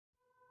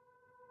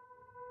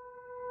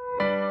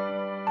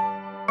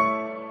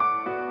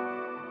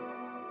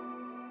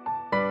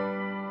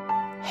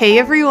Hey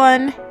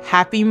everyone,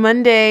 happy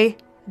Monday.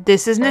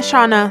 This is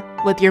Nishana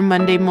with your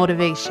Monday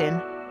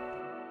motivation.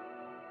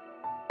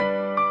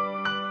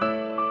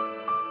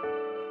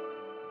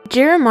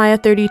 Jeremiah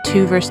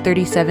 32 verse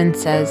 37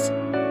 says,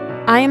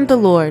 I am the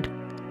Lord,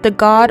 the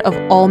God of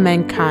all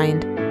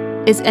mankind.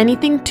 Is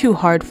anything too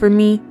hard for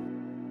me?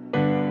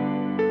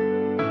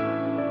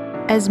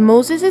 As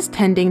Moses is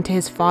tending to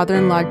his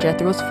father-in-law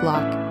Jethro's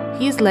flock,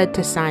 he is led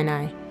to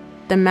Sinai,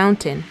 the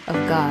mountain of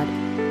God.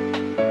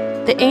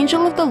 The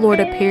angel of the Lord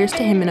appears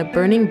to him in a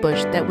burning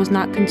bush that was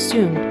not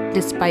consumed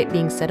despite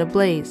being set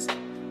ablaze.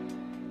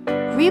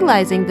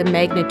 Realizing the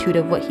magnitude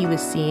of what he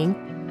was seeing,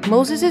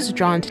 Moses is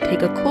drawn to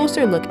take a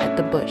closer look at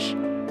the bush.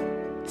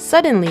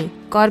 Suddenly,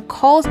 God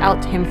calls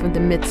out to him from the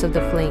midst of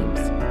the flames.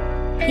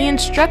 He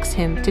instructs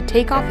him to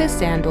take off his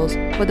sandals,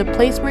 for the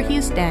place where he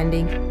is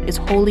standing is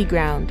holy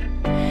ground,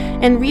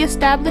 and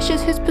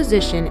reestablishes his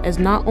position as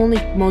not only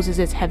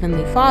Moses'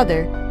 heavenly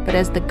father, but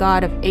as the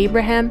God of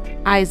Abraham,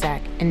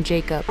 Isaac, and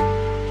Jacob.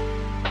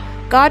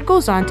 God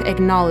goes on to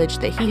acknowledge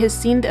that he has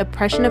seen the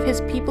oppression of his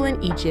people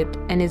in Egypt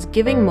and is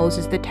giving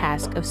Moses the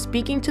task of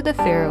speaking to the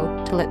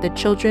Pharaoh to let the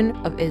children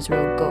of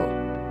Israel go.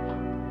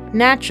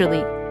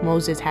 Naturally,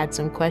 Moses had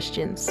some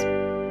questions.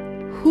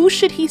 Who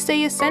should he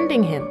say is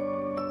sending him?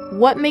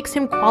 What makes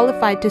him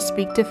qualified to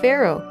speak to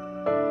Pharaoh?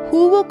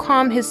 Who will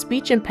calm his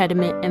speech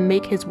impediment and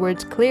make his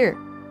words clear?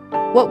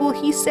 What will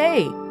he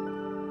say?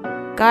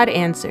 God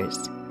answers,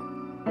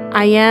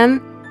 I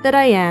am that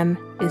I am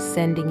is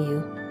sending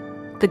you,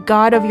 the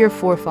God of your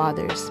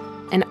forefathers,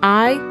 and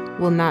I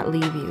will not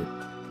leave you.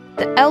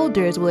 The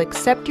elders will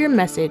accept your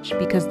message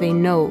because they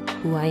know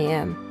who I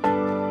am.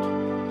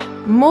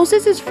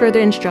 Moses is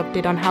further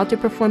instructed on how to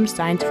perform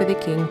signs for the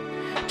king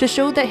to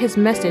show that his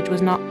message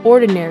was not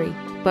ordinary,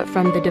 but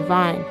from the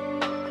divine.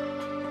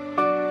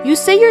 You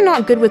say you're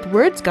not good with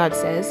words, God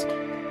says.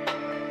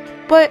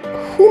 But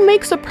who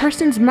makes a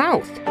person's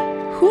mouth?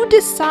 Who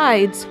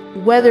decides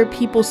whether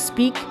people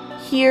speak,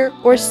 hear,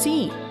 or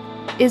see?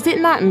 Is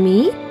it not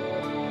me?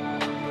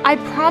 I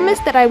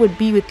promised that I would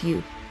be with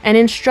you and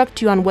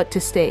instruct you on what to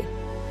say.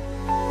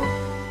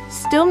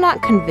 Still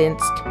not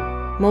convinced,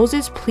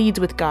 Moses pleads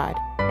with God,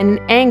 and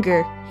in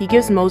anger, he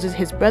gives Moses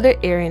his brother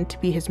Aaron to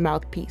be his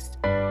mouthpiece.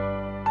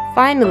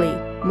 Finally,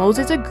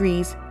 Moses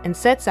agrees and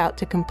sets out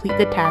to complete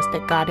the task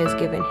that God has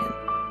given him.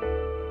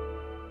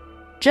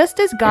 Just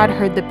as God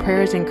heard the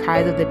prayers and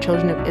cries of the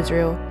children of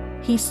Israel,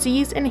 he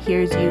sees and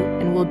hears you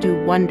and will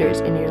do wonders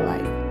in your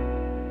life.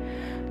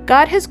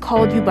 God has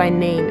called you by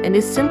name and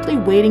is simply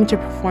waiting to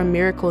perform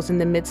miracles in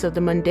the midst of the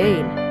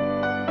mundane.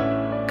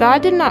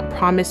 God did not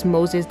promise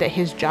Moses that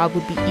his job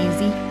would be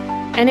easy,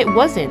 and it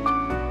wasn't.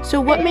 So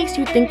what makes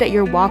you think that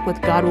your walk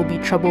with God will be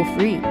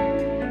trouble-free?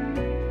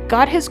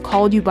 God has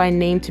called you by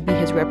name to be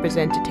his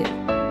representative.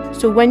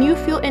 So when you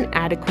feel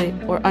inadequate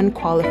or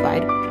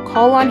unqualified,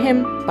 call on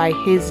him by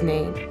his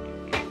name.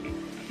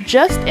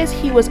 Just as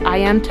he was I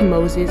am to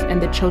Moses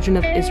and the children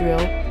of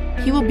Israel,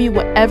 he will be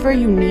whatever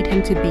you need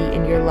him to be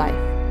in your life.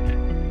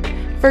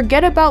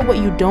 Forget about what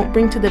you don't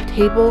bring to the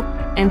table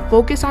and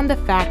focus on the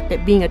fact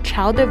that being a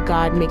child of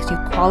God makes you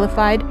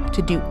qualified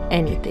to do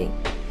anything.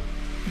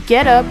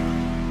 Get up,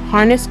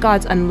 harness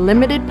God's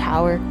unlimited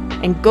power,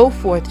 and go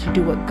forth to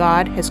do what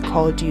God has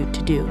called you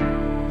to do.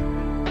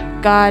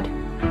 God,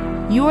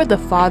 you are the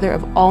Father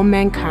of all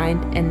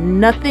mankind,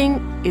 and nothing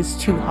is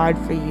too hard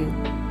for you.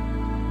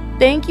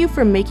 Thank you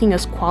for making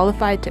us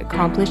qualified to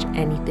accomplish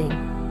anything.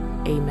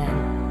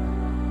 Amen.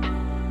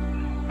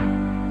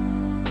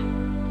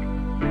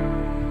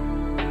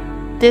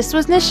 This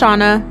was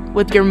Nishana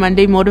with your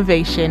Monday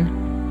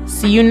motivation.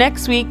 See you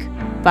next week.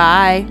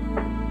 Bye.